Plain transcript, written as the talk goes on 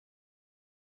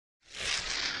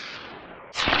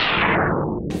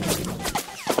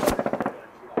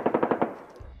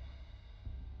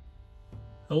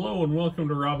Hello and welcome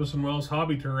to Robison Wells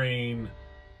Hobby Terrain.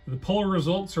 The poll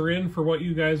results are in for what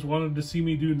you guys wanted to see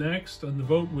me do next, and the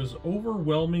vote was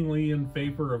overwhelmingly in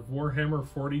favor of Warhammer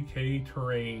 40k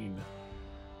Terrain.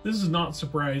 This is not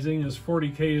surprising, as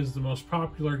 40k is the most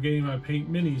popular game I paint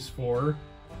minis for,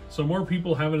 so more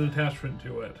people have an attachment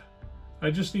to it.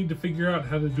 I just need to figure out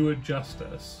how to do it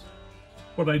justice.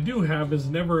 What I do have is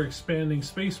an ever-expanding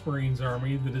Space Marines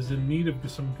army that is in need of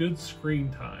some good screen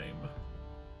time.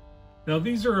 Now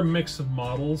these are a mix of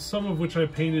models, some of which I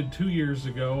painted 2 years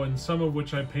ago and some of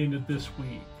which I painted this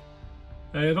week.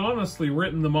 I had honestly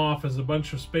written them off as a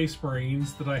bunch of Space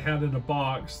Marines that I had in a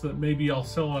box that maybe I'll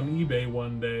sell on eBay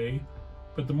one day,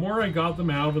 but the more I got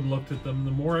them out and looked at them, the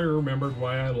more I remembered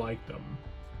why I liked them.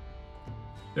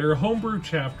 They're a homebrew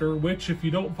chapter, which, if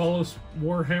you don't follow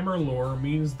Warhammer lore,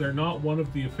 means they're not one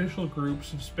of the official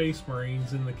groups of Space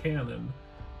Marines in the canon,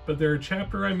 but they're a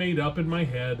chapter I made up in my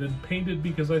head and painted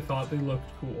because I thought they looked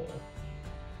cool.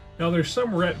 Now there's some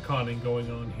retconning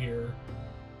going on here.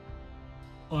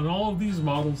 On all of these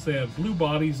models they had blue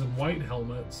bodies and white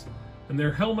helmets, and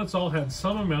their helmets all had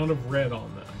some amount of red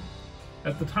on them.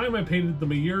 At the time I painted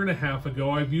them a year and a half ago,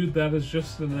 I viewed that as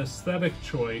just an aesthetic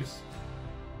choice,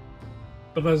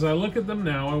 but as I look at them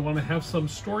now, I want to have some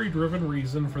story-driven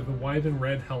reason for the white and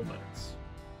red helmets.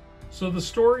 So the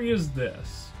story is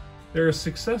this. They're a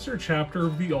successor chapter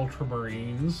of the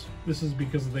Ultramarines. This is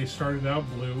because they started out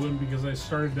blue and because I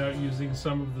started out using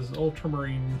some of the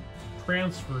Ultramarine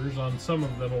transfers on some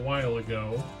of them a while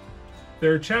ago.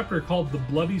 They're a chapter called the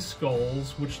Bloody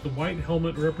Skulls, which the white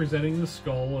helmet representing the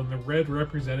skull and the red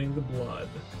representing the blood.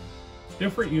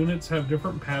 Different units have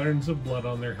different patterns of blood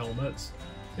on their helmets.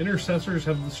 Intercessors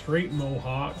have the straight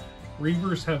mohawk.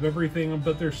 Reavers have everything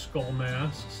but their skull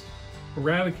masks.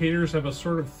 Eradicators have a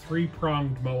sort of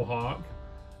three-pronged mohawk,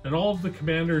 and all of the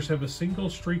commanders have a single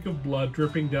streak of blood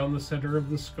dripping down the center of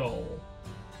the skull.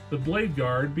 The Blade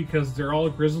Guard, because they're all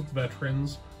grizzled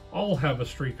veterans, all have a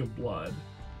streak of blood,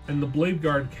 and the Blade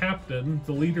Guard captain,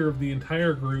 the leader of the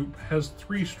entire group, has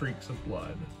 3 streaks of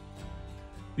blood.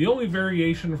 The only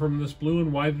variation from this blue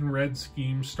and white and red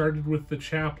scheme started with the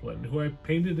chaplain, who I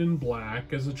painted in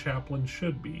black, as a chaplain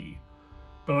should be.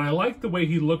 But I liked the way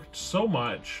he looked so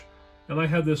much, and I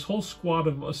had this whole squad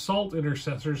of assault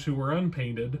intercessors who were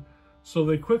unpainted, so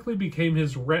they quickly became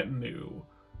his retinue.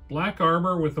 Black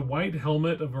armor with a white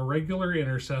helmet of a regular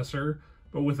intercessor,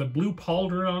 but with a blue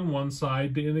pauldron on one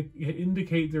side to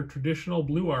indicate their traditional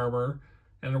blue armor,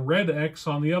 and a red X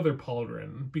on the other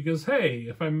pauldron, because hey,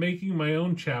 if I'm making my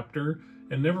own chapter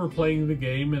and never playing the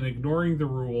game and ignoring the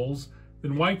rules,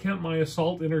 then why can't my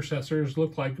assault intercessors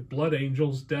look like Blood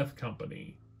Angels Death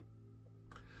Company?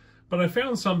 But I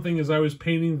found something as I was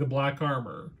painting the black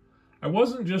armor. I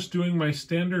wasn't just doing my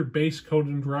standard base coat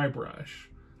and dry brush.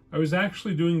 I was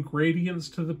actually doing gradients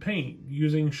to the paint,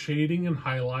 using shading and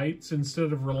highlights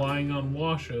instead of relying on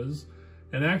washes,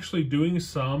 and actually doing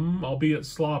some, albeit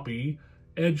sloppy,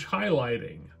 edge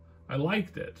highlighting. I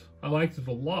liked it. I liked it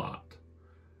a lot.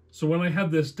 So when I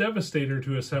had this Devastator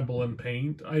to assemble and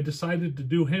paint, I decided to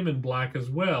do him in black as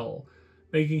well,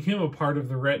 making him a part of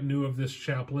the retinue of this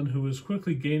chaplain who is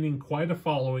quickly gaining quite a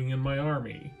following in my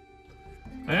army.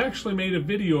 I actually made a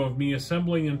video of me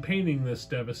assembling and painting this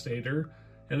Devastator,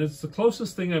 and it's the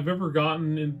closest thing I've ever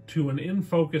gotten into an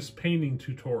in-focus painting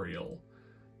tutorial.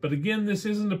 But again, this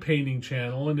isn't a painting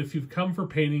channel, and if you've come for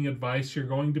painting advice, you're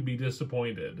going to be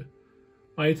disappointed.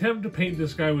 My attempt to paint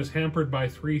this guy was hampered by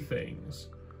 3 things.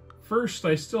 First,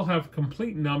 I still have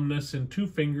complete numbness in 2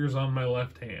 fingers on my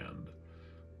left hand.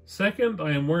 Second,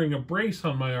 I am wearing a brace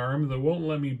on my arm that won't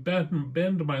let me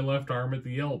bend my left arm at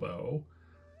the elbow.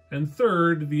 And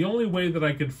third, the only way that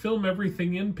I could film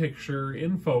everything in picture,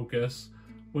 in focus,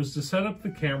 was to set up the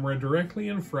camera directly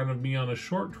in front of me on a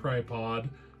short tripod,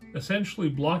 essentially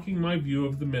blocking my view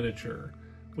of the miniature,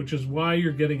 which is why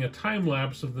you're getting a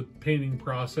time-lapse of the painting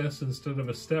process instead of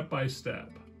a step-by-step.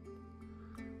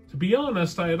 To be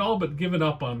honest, I had all but given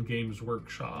up on Games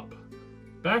Workshop.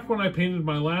 Back when I painted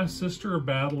my last Sister of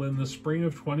Battle in the spring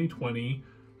of 2020,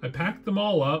 I packed them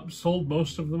all up, sold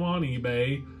most of them on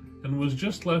eBay, and was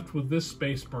just left with this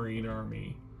Space Marine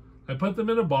army. I put them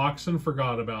in a box and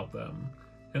forgot about them,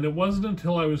 and it wasn't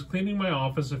until I was cleaning my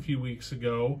office a few weeks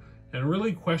ago and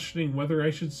really questioning whether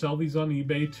I should sell these on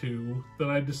eBay too,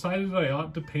 that I decided I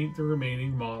ought to paint the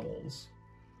remaining models.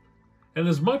 And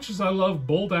as much as I love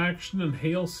Bolt Action and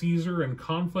Hail Caesar and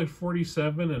Conflict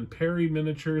 47 and Perry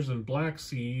Miniatures and Black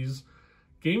Seas,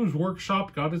 Games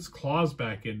Workshop got its claws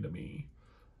back into me.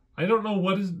 I don't know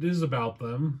what it is about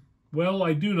them. Well,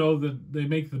 I do know that they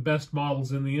make the best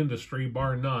models in the industry,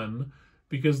 bar none,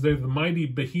 because they're the mighty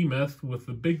behemoth with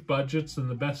the big budgets and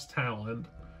the best talent,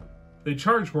 They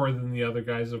charge more than the other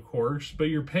guys, of course, but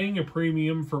you're paying a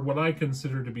premium for what I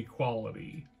consider to be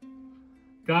quality.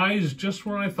 Guys, just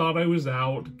when I thought I was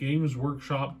out, Games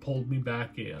Workshop pulled me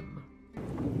back in.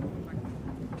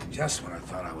 Just when I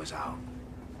thought I was out,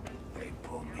 they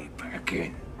pulled me back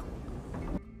in.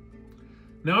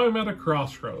 Now I'm at a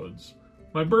crossroads.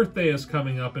 My birthday is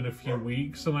coming up in a few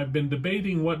weeks, and I've been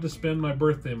debating what to spend my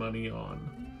birthday money on.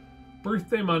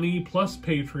 Birthday money plus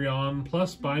Patreon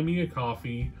plus Buy Me a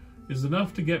Coffee is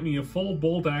enough to get me a full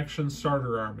Bolt Action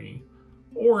starter army.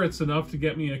 Or it's enough to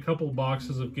get me a couple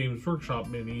boxes of Games Workshop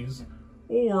minis,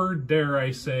 or, dare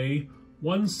I say,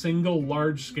 one single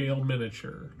large-scale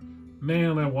miniature.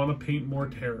 Man, I want to paint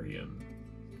Mortarion.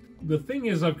 The thing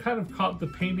is, I've kind of caught the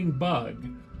painting bug.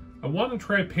 I want to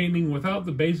try painting without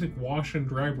the basic wash and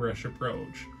dry brush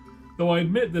approach, though I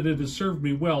admit that it has served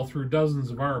me well through dozens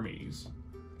of armies.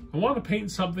 I want to paint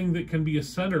something that can be a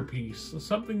centerpiece,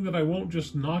 something that I won't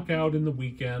just knock out in the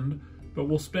weekend, but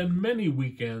will spend many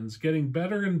weekends getting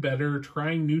better and better,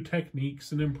 trying new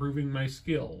techniques and improving my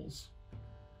skills.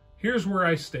 Here's where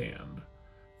I stand.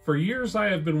 For years I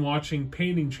have been watching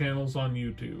painting channels on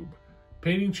YouTube,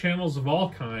 painting channels of all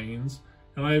kinds,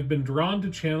 and I have been drawn to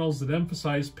channels that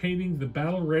emphasize painting the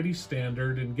battle-ready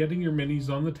standard and getting your minis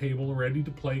on the table ready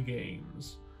to play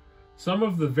games. Some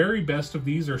of the very best of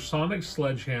these are Sonic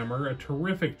Sledgehammer, a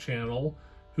terrific channel,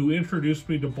 who introduced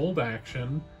me to Bolt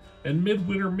Action, and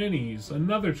Midwinter Minis,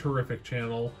 another terrific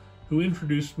channel, who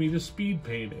introduced me to speed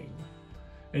painting.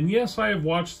 And yes, I have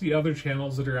watched the other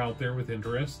channels that are out there with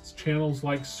interests, channels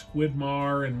like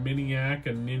Squidmar and Miniac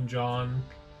and Ninjon,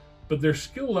 but their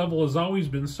skill level has always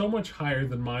been so much higher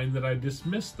than mine that I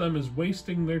dismiss them as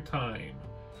wasting their time.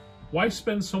 Why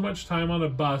spend so much time on a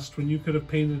bust when you could have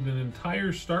painted an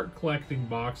entire Start Collecting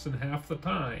box in half the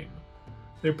time?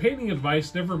 Their painting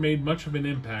advice never made much of an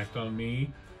impact on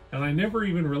me, and I never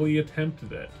even really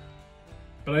attempted it.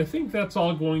 But I think that's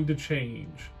all going to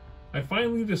change. I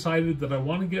finally decided that I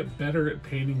want to get better at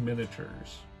painting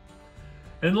miniatures.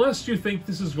 Unless you think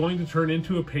this is going to turn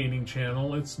into a painting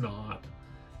channel, it's not.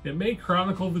 It may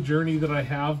chronicle the journey that I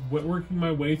have working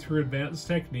my way through advanced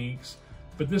techniques,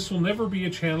 but this will never be a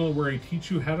channel where I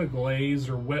teach you how to glaze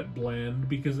or wet blend,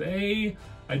 because A,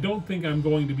 I don't think I'm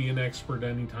going to be an expert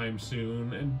anytime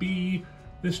soon, and B,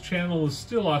 this channel is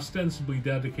still ostensibly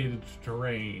dedicated to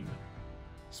terrain.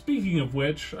 Speaking of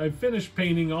which, I've finished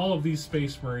painting all of these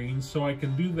Space Marines so I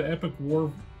can do the epic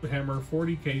Warhammer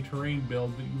 40k terrain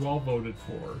build that you all voted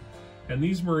for, and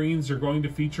these Marines are going to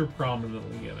feature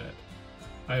prominently in it.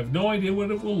 I have no idea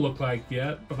what it will look like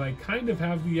yet, but I kind of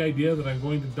have the idea that I'm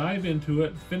going to dive into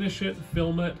it, finish it,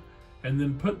 film it, and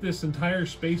then put this entire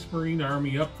Space Marine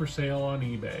army up for sale on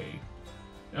eBay.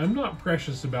 I'm not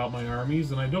precious about my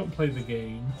armies, and I don't play the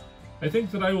game. I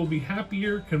think that I will be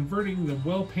happier converting the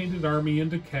well-painted army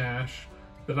into cash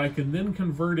that I can then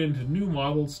convert into new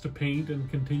models to paint and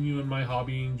continue in my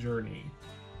hobbying journey.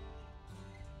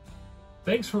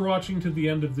 Thanks for watching to the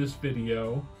end of this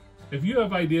video. If you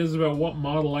have ideas about what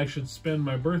model I should spend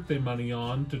my birthday money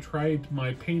on to try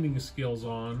my painting skills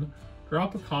on,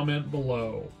 drop a comment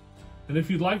below. And if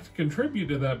you'd like to contribute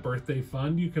to that birthday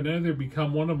fund, you can either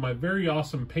become one of my very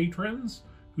awesome patrons,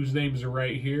 whose names are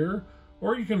right here,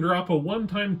 or you can drop a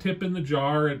one-time tip in the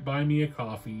jar at Buy Me a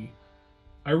Coffee.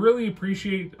 I really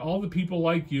appreciate all the people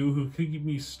like you who keep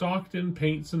me stocked in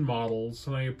paints and models,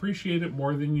 and I appreciate it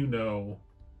more than you know.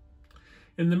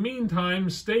 In the meantime,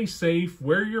 stay safe,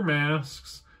 wear your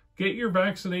masks, get your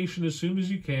vaccination as soon as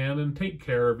you can, and take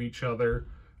care of each other.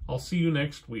 I'll see you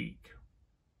next week.